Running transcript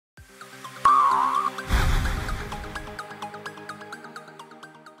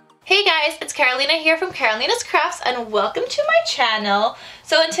Hey guys, it's Carolina here from KarolinasKrafts and welcome to my channel.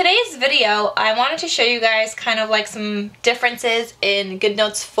 So in today's video, I wanted to show you guys kind of like some differences in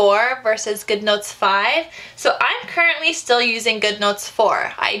Goodnotes 4 versus Goodnotes 5. So I'm currently still using Goodnotes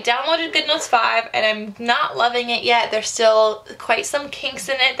 4. I downloaded Goodnotes 5 and I'm not loving it yet. There's still quite some kinks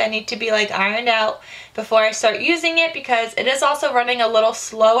in it that need to be like ironed out before I start using it because it is also running a little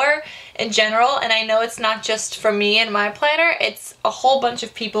slower in general, and I know it's not just for me and my planner, it's a whole bunch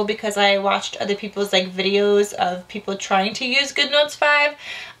of people because I watched other people's like videos of people trying to use Goodnotes 5.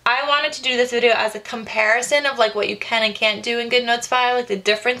 I wanted to do this video as a comparison of like what you can and can't do in Goodnotes 5, like the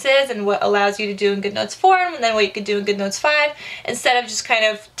differences and what allows you to do in Goodnotes 4 and then what you could do in Goodnotes 5. Instead of just kind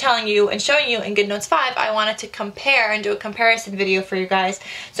of telling you and showing you in Goodnotes 5, I wanted to compare and do a comparison video for you guys.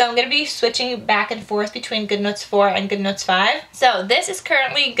 So I'm going to be switching back and forth between Goodnotes 4 and Goodnotes 5. So this is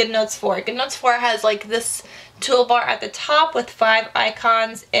currently Goodnotes 4. Goodnotes 4 has like this toolbar at the top with 5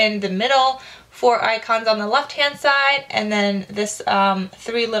 icons in the middle, 4 icons on the left hand side, and then this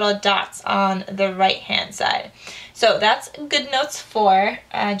 3 little dots on the right hand side. So that's Goodnotes 4,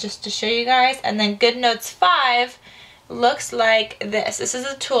 just to show you guys. And then Goodnotes 5 looks like this. This is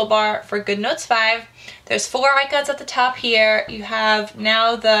a toolbar for Goodnotes 5. There's 4 icons at the top here. You have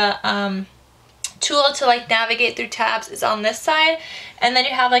now the tool to like navigate through tabs is on this side, and then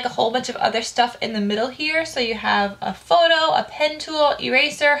you have like a whole bunch of other stuff in the middle here. So you have a photo, a pen tool,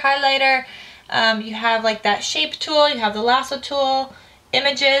 eraser, highlighter. You have like that shape tool, you have the lasso tool,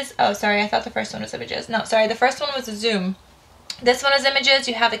 images. Oh, sorry, I thought the first one was images. No, sorry, the first one was a zoom. This one is images.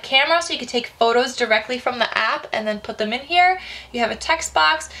 You have a camera, so you can take photos directly from the app and then put them in here. You have a text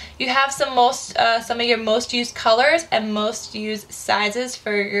box. You have some of your most used colors and most used sizes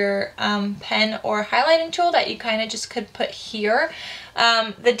for your pen or highlighting tool that you kind of just could put here.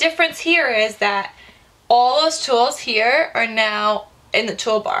 The difference here is that all those tools here are now in the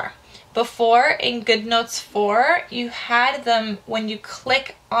toolbar. Before, in Goodnotes 4, you had them when you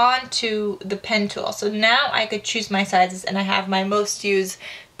click onto the pen tool. So now I could choose my sizes and I have my most used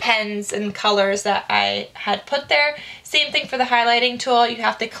pens and colors that I had put there. Same thing for the highlighting tool. You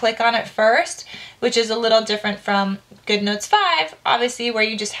have to click on it first, which is a little different from Goodnotes 5, obviously, where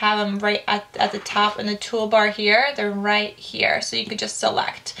you just have them right at the top in the toolbar here. They're right here, so you could just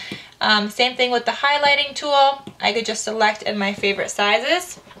select. Same thing with the highlighting tool. I could just select in my favorite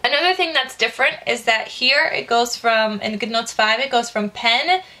sizes. Another thing that's different is that here it goes from, in Goodnotes 5, it goes from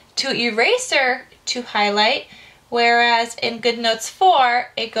pen to eraser to highlight, whereas in Goodnotes 4,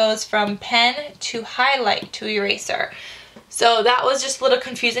 it goes from pen to highlight to eraser. So that was just a little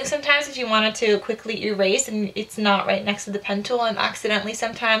confusing sometimes if you wanted to quickly erase and it's not right next to the pen tool, and accidentally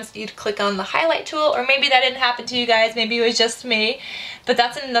sometimes you'd click on the highlight tool, or maybe that didn't happen to you guys, maybe it was just me, but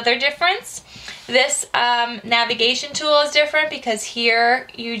that's another difference. This navigation tool is different because here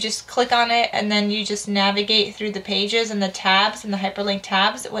you just click on it and then you just navigate through the pages and the tabs and the hyperlink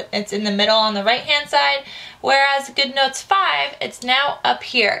tabs. It's in the middle on the right hand side, whereas Goodnotes 5, it's now up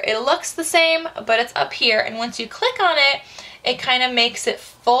here. It looks the same, but it's up here, and once you click on it, it kind of makes it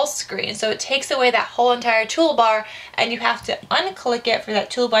full screen. So it takes away that whole entire toolbar and you have to unclick it for that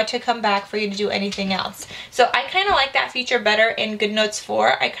toolbar to come back for you to do anything else. So I kind of like that feature better in Goodnotes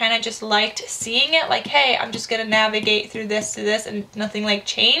 4. I kind of just liked seeing it like, hey, I'm just going to navigate through this to this and nothing like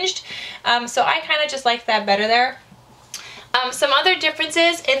changed. So I kind of just like that better there. Some other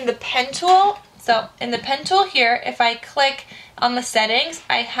differences in the pen tool. So in the pen tool here, if I click on the settings,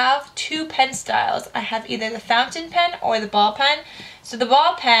 I have 2 pen styles. I have either the fountain pen or the ball pen. So the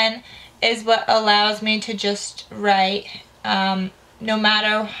ball pen is what allows me to just write no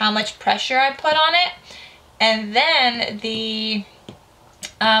matter how much pressure I put on it. And then the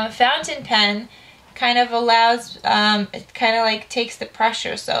fountain pen kind of allows, it kind of like takes the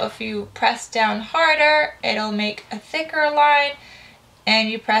pressure. So if you press down harder, it'll make a thicker line,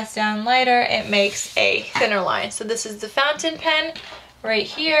 and you press down lighter, it makes a thinner line. So this is the fountain pen right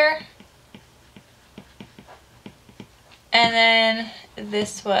here. And then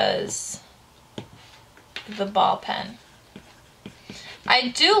this was the ball pen. I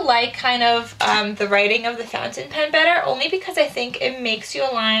do like kind of the writing of the fountain pen better, only because I think it makes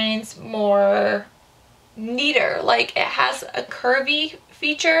your lines more neater. Like it has a curvy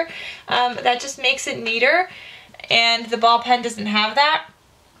feature that just makes it neater, and the ball pen doesn't have that.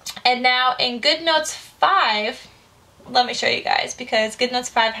 And now in Goodnotes 5, let me show you guys, because Goodnotes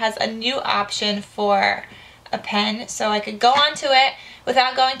 5 has a new option for a pen. So I could go onto it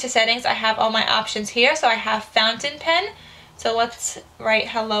without going to settings. I have all my options here. So I have fountain pen. So let's write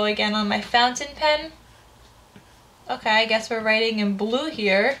hello again on my fountain pen. Okay, I guess we're writing in blue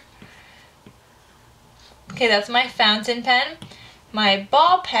here. Okay, that's my fountain pen. my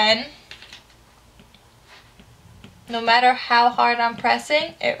ball pen, no matter how hard I'm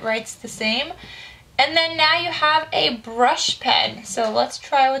pressing, it writes the same. And then now you have a brush pen. So let's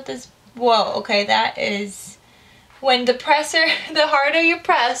try with this. Whoa, okay, that is, when the harder you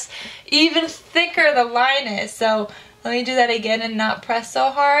press, even thicker the line is. So let me do that again and not press so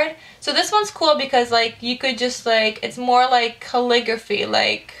hard. So this one's cool because like you could just like, it's more like calligraphy,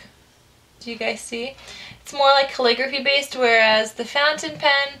 like, do you guys see? It's more like calligraphy based, whereas the fountain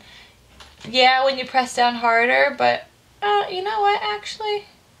pen, yeah, when you press down harder, but you know what, actually,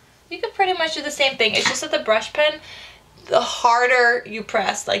 you could pretty much do the same thing. It's just that the brush pen, the harder you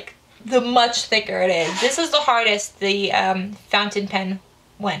press, like the much thicker it is. This is the hardest the fountain pen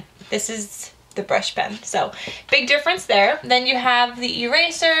went. This is the brush pen, so big difference there. Then you have the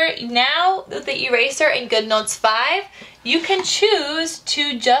eraser. Now the eraser in Goodnotes 5, you can choose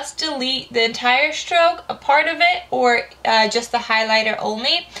to just delete the entire stroke, a part of it, or just the highlighter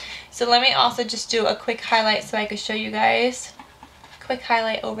only. So let me also just do a quick highlight so I can show you guys. Quick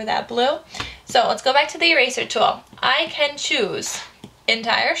highlight over that blue. So let's go back to the eraser tool. I can choose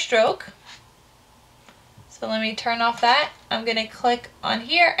entire stroke. So let me turn off that. I'm gonna click on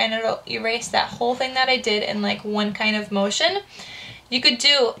here and it'll erase that whole thing that I did in like one kind of motion. You could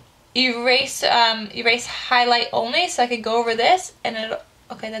do erase highlight only, so I could go over this and it'll,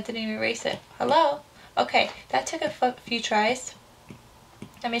 okay, that didn't even erase it. Hello? Okay, that took a few tries.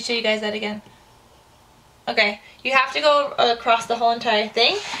 Let me show you guys that again. Okay, you have to go across the whole entire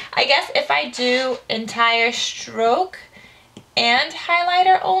thing. I guess if I do entire stroke and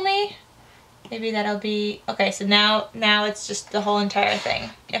highlighter only, maybe that'll be, okay, so now it's just the whole entire thing.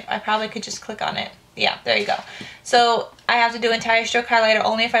 If I probably could just click on it. Yeah, there you go. So I have to do entire stroke highlighter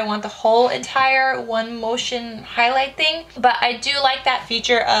only if I want the whole entire one motion highlight thing. But I do like that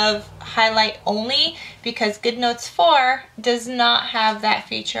feature of highlight only because Goodnotes 4 does not have that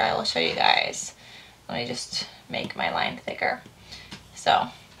feature. I will show you guys. Let me just make my line thicker. So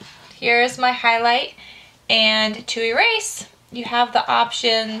here's my highlight, and to erase, you have the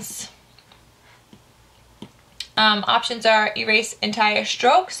options. Options are erase entire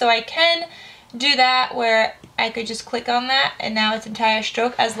stroke, so I can do that where I could just click on that and now it's entire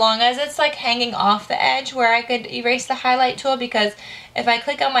stroke, as long as it's like hanging off the edge where I could erase the highlight tool, because if I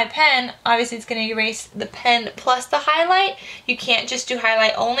click on my pen, obviously it's going to erase the pen plus the highlight. You can't just do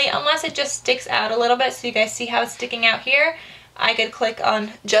highlight only unless it just sticks out a little bit. So you guys see how it's sticking out here? I could click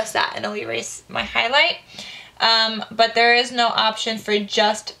on just that and it'll erase my highlight. But there is no option for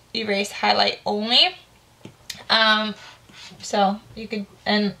just erase highlight only. So you could,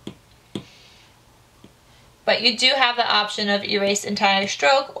 but you do have the option of erase entire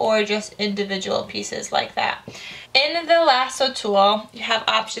stroke or just individual pieces like that. In the lasso tool, you have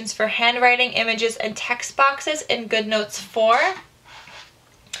options for handwriting, images, and text boxes in Goodnotes 4.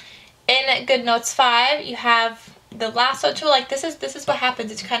 In Goodnotes 5, you have the lasso tool. Like this is what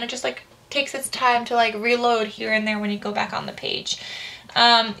happens. It kind of just like takes its time to like reload here and there when you go back on the page.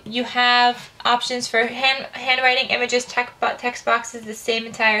 You have options for handwriting, images, text boxes, the same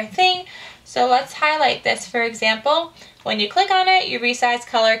entire thing. So let's highlight this, for example. When you click on it, you resize,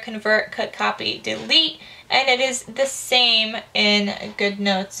 color, convert, cut, copy, delete, and it is the same in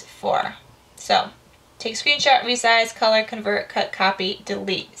Goodnotes 4. So take screenshot, resize, color, convert, cut, copy,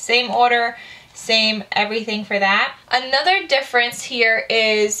 delete. Same order, same everything for that. Another difference here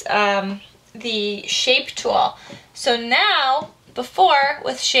is the shape tool. So now, before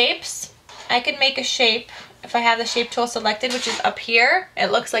with shapes, I could make a shape. If I have the shape tool selected, which is up here,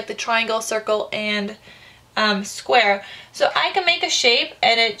 it looks like the triangle, circle, and square. So I can make a shape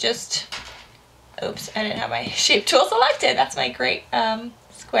and it just, oops, I didn't have my shape tool selected. That's my great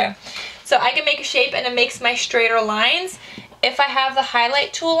square. So I can make a shape and it makes my straighter lines. If I have the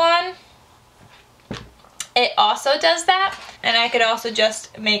highlight tool on, it also does that. And I could also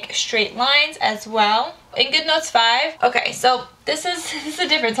just make straight lines as well. In Goodnotes 5, okay, so this is the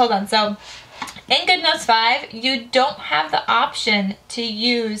difference. Hold on. So in Goodnotes 5, you don't have the option to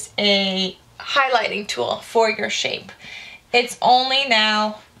use a highlighting tool for your shape. It's only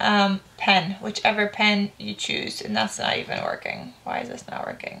now pen, whichever pen you choose, and that's not even working. Why is this not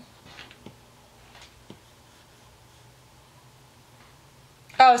working?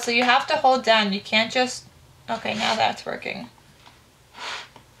 Oh, so you have to hold down. You can't just, okay, now that's working.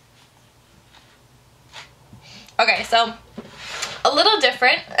 Okay, so a little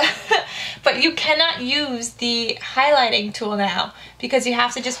different, but you cannot use the highlighting tool now because you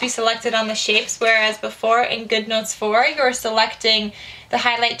have to just be selected on the shapes, whereas before in Goodnotes 4, you were selecting the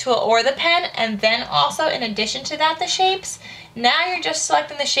highlight tool or the pen, and then also in addition to that, the shapes. Now you're just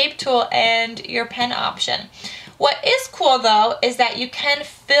selecting the shape tool and your pen option. What is cool though is that you can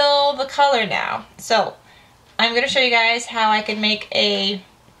fill the color now. So I'm going to show you guys how I can make a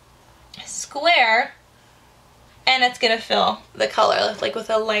square and it's going to fill the color like with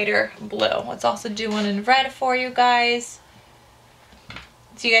a lighter blue. Let's also do one in red for you guys.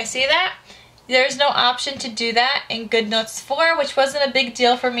 Do you guys see that? There's no option to do that in Goodnotes 4, which wasn't a big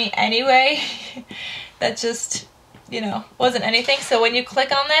deal for me anyway. That just, you know, wasn't anything. So when you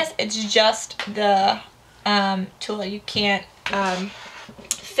click on this, it's just the tool. You can't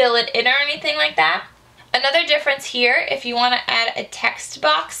fill it in or anything like that. Another difference here, if you want to add a text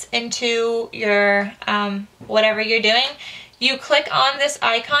box into your whatever you're doing, you click on this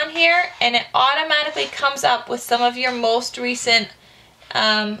icon here and it automatically comes up with some of your most recent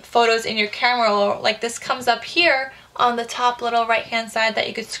photos in your camera roll. Like this comes up here on the top little right hand side that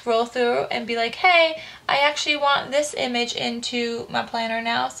you could scroll through and be like, hey, I actually want this image into my planner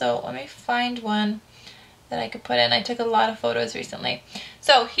now, so let me find one that I could put in. I took a lot of photos recently.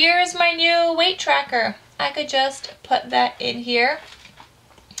 So here's my new weight tracker. I could just put that in here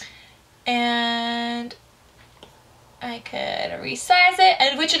and I could resize it.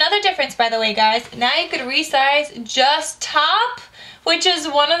 And which another difference, by the way, guys, now you could resize just top, which is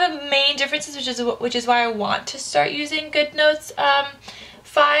one of the main differences, which is why I want to start using Goodnotes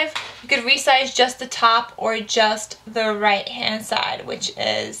 5. You could resize just the top or just the right hand side, which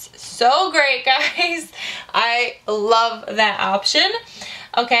is so great, guys. I love that option.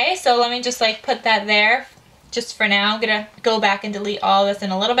 Okay, so let me just like put that there just for now. I'm gonna go back and delete all this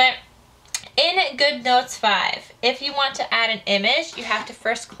in a little bit. In Goodnotes 5, if you want to add an image, you have to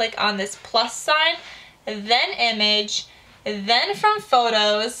first click on this plus sign, then image, then from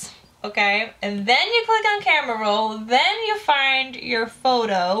photos, okay, and then you click on camera roll, then you find your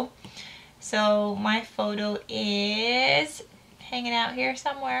photo. So my photo is hanging out here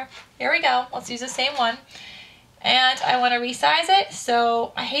somewhere. Here we go. Let's use the same one. And I want to resize it.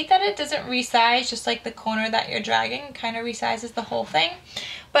 So I hate that it doesn't resize just like the corner that you're dragging. It kind of resizes the whole thing.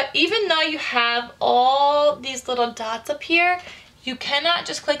 But even though you have all these little dots up here, you cannot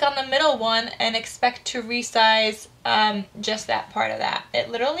just click on the middle one and expect to resize just that part of that.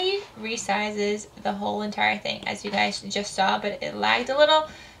 It literally resizes the whole entire thing, as you guys just saw, but it lagged a little.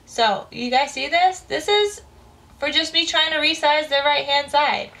 So you guys see this? This is for just me trying to resize the right hand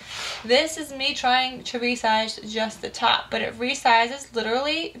side. This is me trying to resize just the top, but it resizes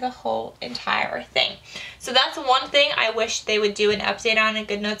literally the whole entire thing. So that's one thing I wish they would do an update on in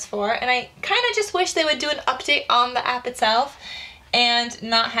Goodnotes 4, and I kind of just wish they would do an update on the app itself and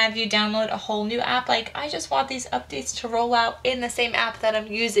not have you download a whole new app. Like, I just want these updates to roll out in the same app that I'm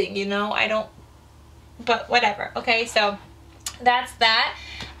using, you know? I don't, but whatever. Okay, so that's that.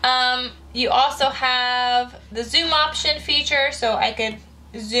 You also have the zoom option feature, so I could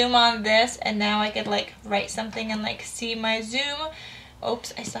zoom on this and now I could like write something and like see my zoom.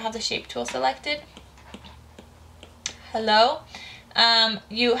 Oops, I still have the shape tool selected. Hello.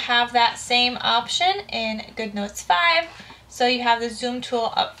 You have that same option in Goodnotes 5. So you have the zoom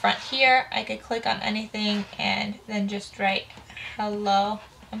tool up front here. I could click on anything and then just write hello.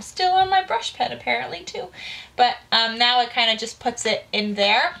 I'm still on my brush pen apparently too. But now it kind of just puts it in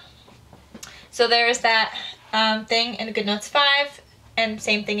there. So there's that thing in Goodnotes 5 and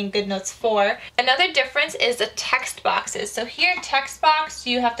same thing in Goodnotes 4. Another difference is the text boxes. So here, text box,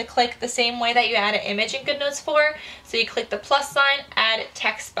 you have to click the same way that you add an image in Goodnotes 4. So you click the plus sign, add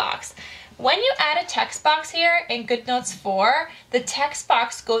text box. When you add a text box here in Goodnotes 4, the text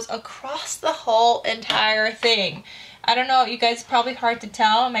box goes across the whole entire thing. I don't know, you guys, it's probably hard to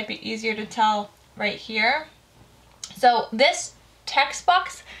tell. It might be easier to tell right here. So this text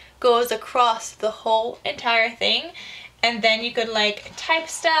box goes across the whole entire thing, and then you could like type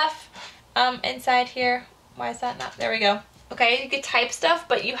stuff inside here. Why is that not? There we go. Okay, you could type stuff,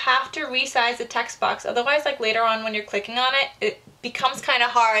 but you have to resize the text box. Otherwise, like later on when you're clicking on it, it becomes kind of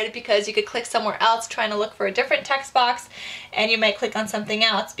hard because you could click somewhere else trying to look for a different text box, and you might click on something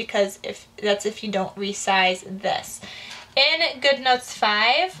else because if you don't resize this. In Goodnotes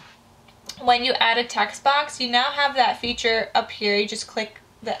 5, when you add a text box, you now have that feature up here. You just click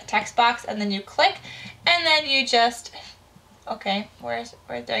the text box and then you click, and then you just, okay, where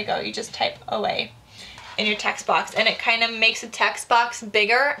there you go, you just type away in your text box, and it kind of makes the text box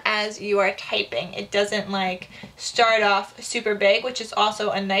bigger as you are typing. It doesn't like start off super big, which is also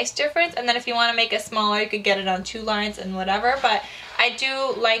a nice difference. And then if you want to make it smaller, you could get it on 2 lines and whatever, but I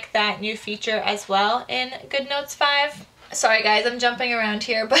do like that new feature as well in Goodnotes 5. Sorry guys, I'm jumping around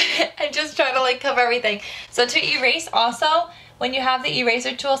here, but I'm just trying to like cover everything. So to erase also, when you have the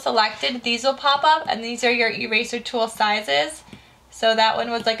eraser tool selected, these will pop up, and these are your eraser tool sizes. So that one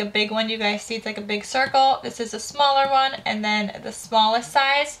was like a big one. You guys see it's like a big circle. This is a smaller one, and then the smallest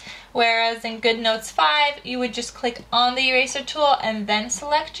size. Whereas in Goodnotes 5, you would just click on the eraser tool and then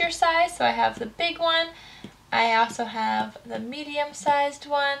select your size. So I have the big one. I also have the medium-sized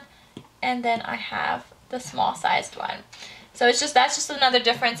one, and then I have the small-sized one. So it's just, that's just another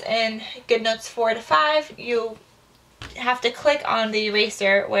difference in Goodnotes 4 to 5. You have to click on the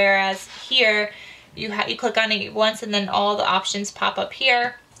eraser, whereas here you click on it once and then all the options pop up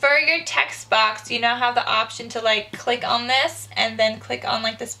here. For your text box, you now have the option to like click on this and then click on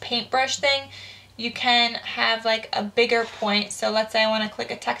like this paintbrush thing. You can have like a bigger point. So let's say I want to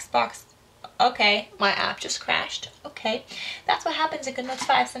click a text box. Okay, my app just crashed. Okay, that's what happens in Goodnotes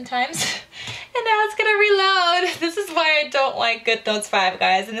 5 sometimes. And now it's gonna reload. This is why I don't like Goodnotes 5,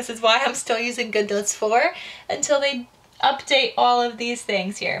 guys, and this is why I'm still using Goodnotes 4 until they update all of these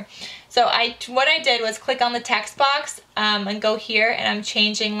things here. So what I did was click on the text box and go here, and I'm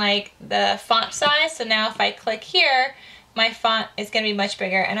changing like the font size. So now if I click here, my font is gonna be much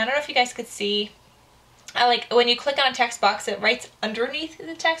bigger. And I don't know if you guys could see, like when you click on a text box, it writes underneath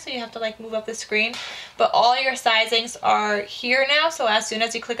the text, so you have to like move up the screen. But all your sizings are here now, so as soon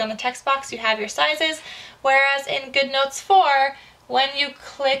as you click on the text box, you have your sizes. Whereas in Goodnotes 4, when you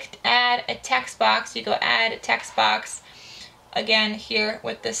clicked add a text box, you go add a text box. Again, here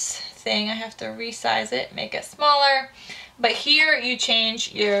with this thing, I have to resize it, make it smaller. But here you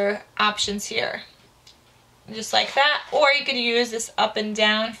change your options here, just like that. Or you could use this up and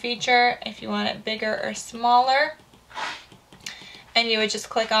down feature if you want it bigger or smaller. And you would just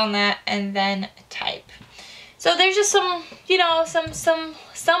click on that and then type. So there's just some, you know,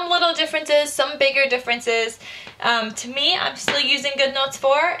 some little differences, some bigger differences. To me, I'm still using Goodnotes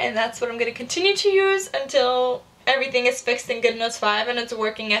 4, and that's what I'm going to continue to use until everything is fixed in Goodnotes 5 and it's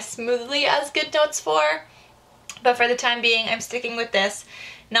working as smoothly as Goodnotes 4. But for the time being, I'm sticking with this,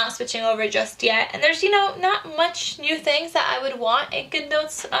 not switching over just yet. And there's, you know, not much new things that I would want in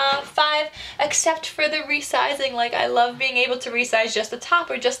Goodnotes 5, except for the resizing. Like, I love being able to resize just the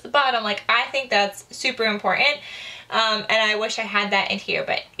top or just the bottom. Like, I think that's super important. And I wish I had that in here,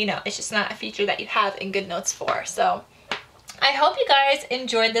 but, you know, it's just not a feature that you have in Goodnotes 4. So I hope you guys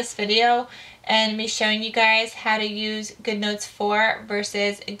enjoyed this video and me showing you guys how to use Goodnotes 4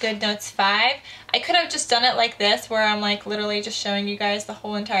 versus Goodnotes 5. I could have just done it like this, where I'm like literally just showing you guys the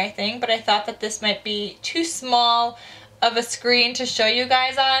whole entire thing, but I thought that this might be too small of a screen to show you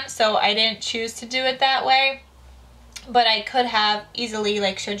guys on, so I didn't choose to do it that way. But I could have easily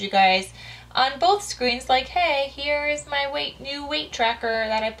like showed you guys on both screens, like, hey, here is my new weight tracker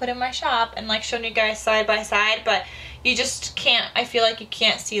that I put in my shop, and like showing you guys side by side. But you just can't, I feel like you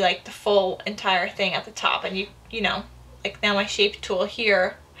can't see like the full entire thing at the top. And you know, like now my shape tool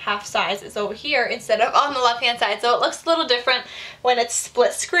here, half size, is over here instead of on the left hand side. So it looks a little different when it's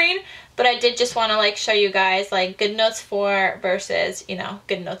split screen. But I did just want to like show you guys like Goodnotes 4 versus, you know,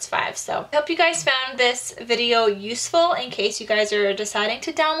 Goodnotes 5. So I hope you guys found this video useful in case you guys are deciding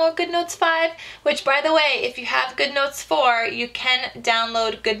to download Goodnotes 5, which, by the way, if you have Goodnotes 4, you can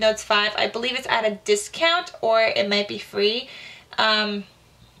download Goodnotes 5. I believe it's at a discount, or it might be free.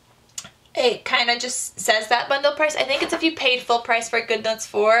 It kind of just says that bundle price. I think it's if you paid full price for Goodnotes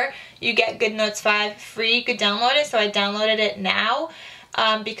 4, you get Goodnotes 5 free. You could download it, so I downloaded it now.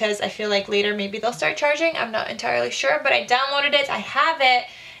 Because I feel like later maybe they'll start charging. I'm not entirely sure, but I downloaded it, I have it,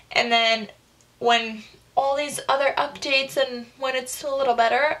 and then when all these other updates and when it's a little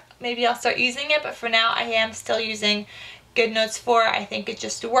better, maybe I'll start using it. But for now, I am still using Goodnotes 4. I think it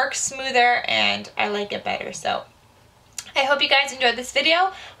just works smoother and I like it better. So I hope you guys enjoyed this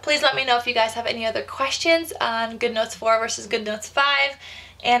video. Please let me know if you guys have any other questions on Goodnotes 4 versus Goodnotes 5,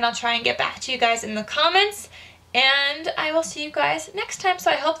 and I'll try and get back to you guys in the comments. And I will see you guys next time.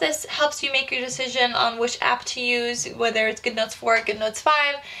 So I hope this helps you make your decision on which app to use, whether it's Goodnotes 4 or Goodnotes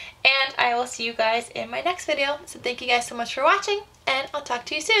 5. And I will see you guys in my next video. So thank you guys so much for watching, and I'll talk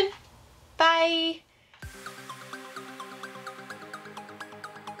to you soon.